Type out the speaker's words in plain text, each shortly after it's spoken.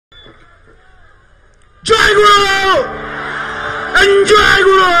জয় গুরু, enjoy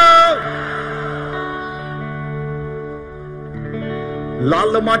গুরু।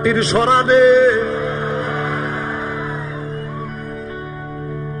 লাল মাটির সরানে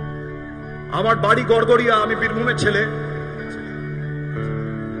আমার বাড়ি গড়গড়িয়া, আমি বীরভূমের ছেলে।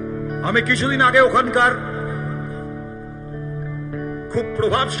 আমি কিছুদিন আগে ওখানকার খুব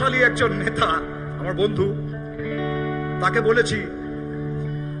প্রভাবশালী একজন নেতা, আমার বন্ধু, তাকে বলেছি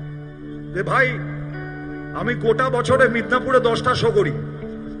যে ভাই, আমি গোটা বছরে মিদনাপুরে 10টা শো করি,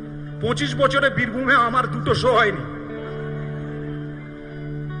 25 বছরে বীরভূমে আমার 2টো শো হয়নি।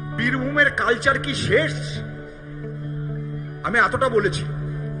 বীরভূমের কালচার কি শেষ? আমি এতটা বলেছি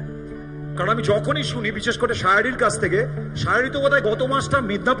কারণ আমি যখনই শুনি, বিশেষ করে শায়ারির কাছ থেকে, শায়ারি তো বোধহয় গত মাসটা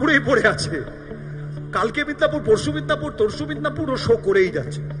মিদনাপুরেই পড়ে আছে, কালকে মিদনাপুর, পরশু মিদনাপুর, তরশু মিদনাপুর, ও শো করেই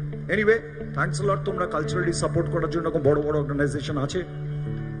যাচ্ছে। এনিওয়ে, থ্যাঙ্কস আ লট, তোমরা কালচারালি সাপোর্ট করার জন্য বড় বড় অর্গানাইজেশন আছে,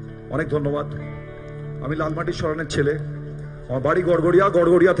 অনেক ধন্যবাদ। আমি লালমাটির শরণের ছেলে, আমার বাড়ি গড়গড়িয়া।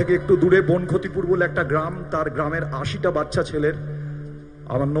 গড়গড়িয়া থেকে একটু দূরে বনক্ষতিপুর বলে একটা গ্রাম, তার গ্রামের 80টা বাচ্চা ছেলের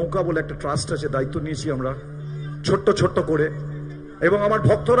আমার নৌকা বলে একটা ট্রাস্ট আছে, দায়িত্ব নিয়েছি আমরা ছোট্ট ছোট্ট করে, এবং আমার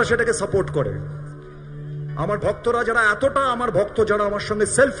ভক্তরা সেটাকে সাপোর্ট করে। আমার ভক্তরা যারা এতটা, আমার ভক্ত যারা আমার সঙ্গে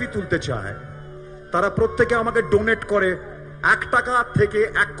সেলফি তুলতে চায়, তারা প্রত্যেকে আমাকে ডোনেট করে। 1 টাকা থেকে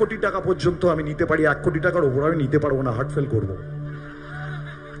 1 কোটি টাকা পর্যন্ত আমি নিতে পারি। 1 কোটি টাকার ওপর আমি নিতে পারবো না, হার্টফেল করবো।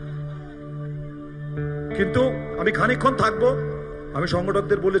 কিন্তু আমি খানিকক্ষণ থাকবো। আমি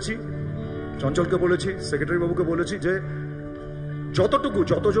সংগঠকদের বলেছি, চঞ্চলকে বলেছি, সেক্রেটারি বাবুকে বলেছি যে যতটুকু,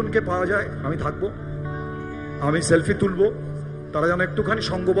 যতজনকে পাওয়া যায় আমি থাকবো, আমি সেলফি তুলবো। তারা যেন একটুখানি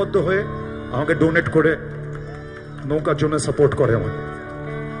সঙ্গবদ্ধ হয়ে আমাকে ডোনেট করে নৌকার জন্য সাপোর্ট করে। আমার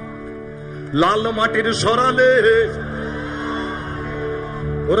লাল মাটির সরালে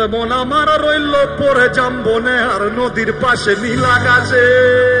ওরে মন আমার রইল পরে জাম্বনে, আর নদীর পাশে নীলা গাছে,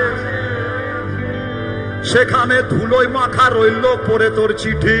 সেখানে ধুলোয় মাখা রইল পরে তোর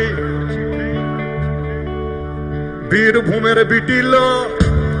চিঠি। বীরভূমের বিটিল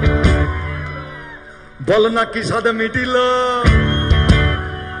বল না কি সাথে মিটিল,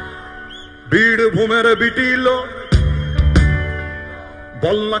 বীরভূমের বিটিল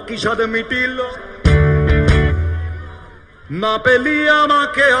বল না কি সাথে মিটিল। না পেলি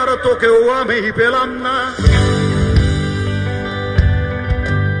আমাকে আর তোকেও আমি পেলাম না,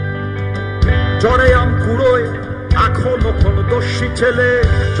 জড়ে আম কুড়োয় এখনো কোন দোষী ছেলে,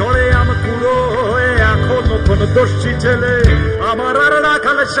 জড়ে আম কুড়োয় এখনো কোন দোষী ছেলে, আমার আর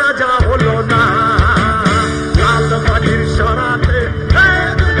রাখাল সাজা হলো না। লাল মাটির সরাতে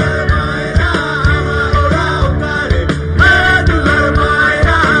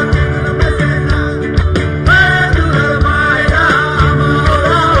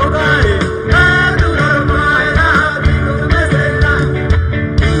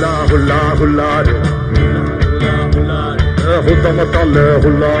हुलारे हुदम तले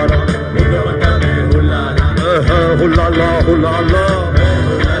हुलारा हुलाला हुलाला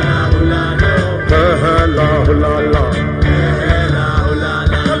ला हुलाला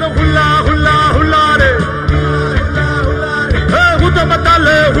हुला हुला हुलारे हुदम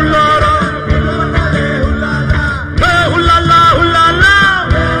तले हुलारा हुलाला हुलाला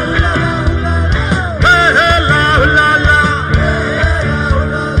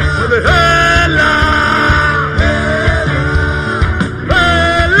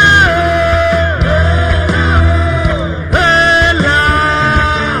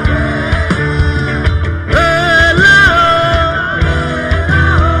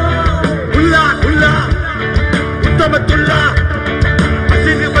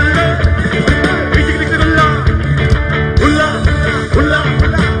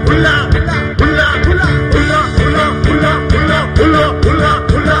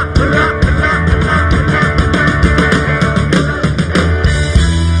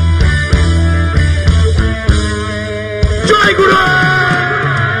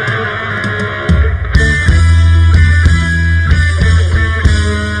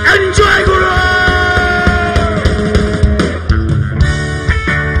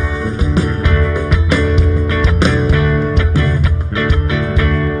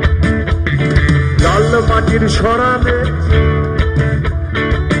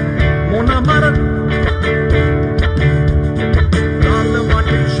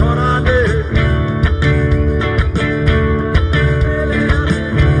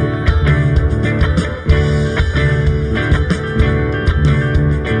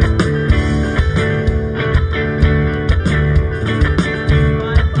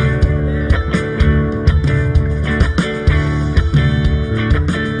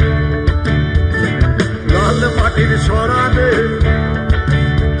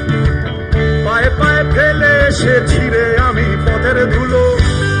ফেলে এসে ছিঁড়ে আমি পথের ধুলো।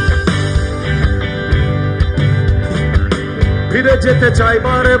 ফিরে যেতে চাই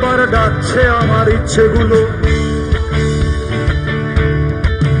বারে বারে ডাকছে আমার ইচ্ছেগুলো।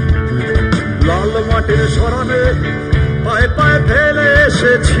 লাল মাটির সরানে পায়ে পায়ে ফেলে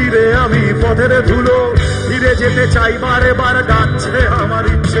এসে ছিঁড়ে আমি পথের ধুলো। ফিরে যেতে চাই বারে বারে ডাকছে আমার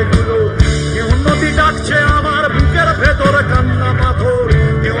ইচ্ছেগুলো। কেউ নদী ডাকছে আমার বুকের ভেতর কান্না পাথর।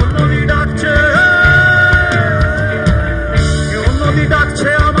 কেউ নদী ডাকছে, কেউ নদী ডাকছে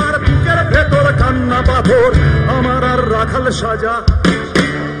আমার বুকের ভেতর কান্না পাথর। আমার আর রাখাল সাজা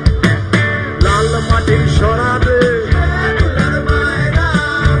লাল মাটির সরানে।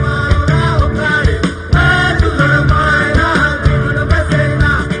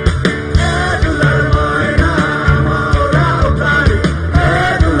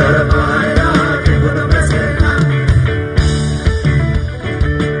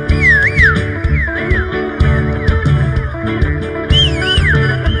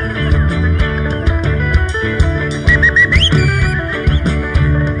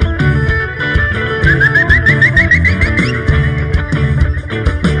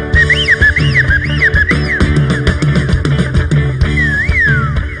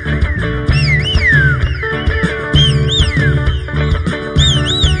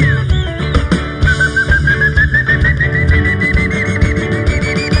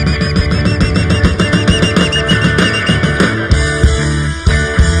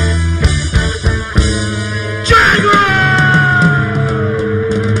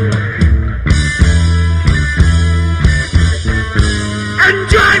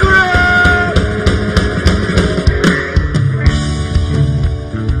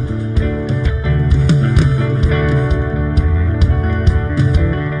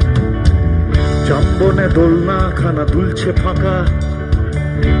 জাম্বনে দোলনা খানা দুলছে ফাঁকা।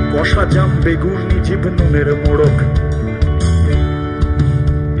 কষা জাম বেগুন নিজিব নুনের মোড়ক।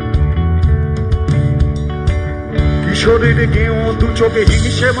 কিশোরীর গেঁয়ো দু চোখে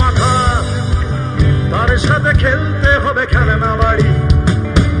হিংসে মাথা। তার সাথে খেলতে হবে খেলনা বাড়ি।